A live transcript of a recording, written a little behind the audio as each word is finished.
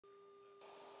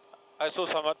I saw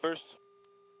some outbursts.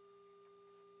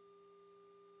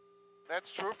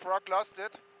 That's true, Frog lost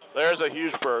it. There's a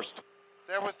huge burst.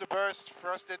 There was the burst,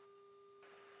 Frog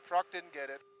didn't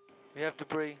get it. We have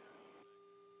debris.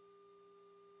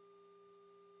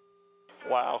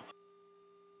 Wow.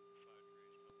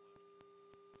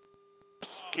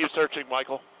 Keep searching,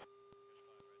 Michael.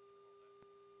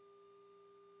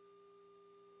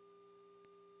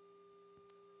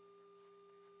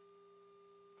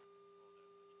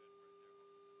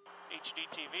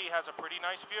 HDTV has a pretty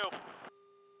nice view.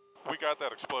 We got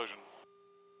that explosion.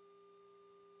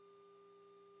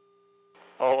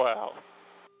 Oh, wow.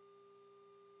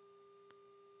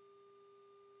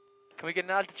 Can we get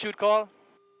an altitude call?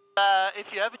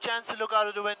 If you have a chance to look out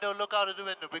of the window, look out of the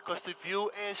window, because the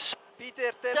view is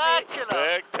Peter, tell spectacular!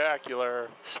 Spectacular.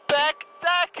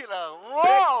 Spectacular!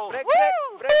 Whoa! Brake,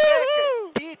 Woo! brake,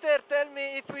 brake. Peter, tell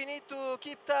me if we need to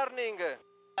keep turning.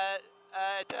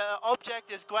 The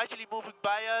object is gradually moving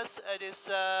by us. It is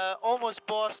almost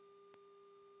boss.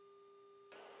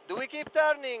 Do we keep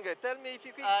turning? Tell me if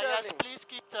you keep turning. Yes, please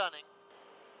keep turning.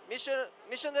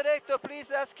 Mission director,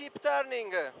 please ask keep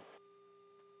turning.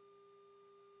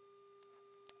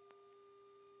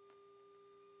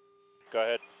 Go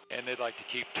ahead. And they'd like to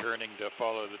keep turning to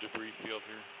follow the debris field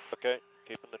here. Okay,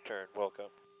 keeping the turn. Welcome.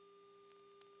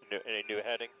 Any new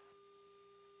heading?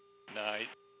 No, I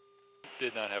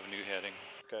did not have a new heading.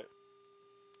 Okay.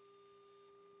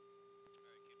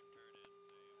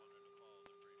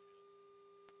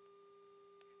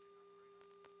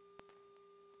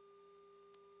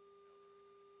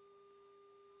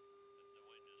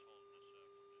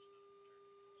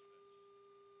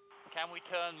 Can we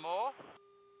turn more?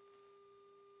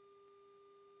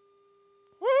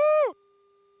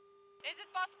 Is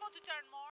it possible to turn more?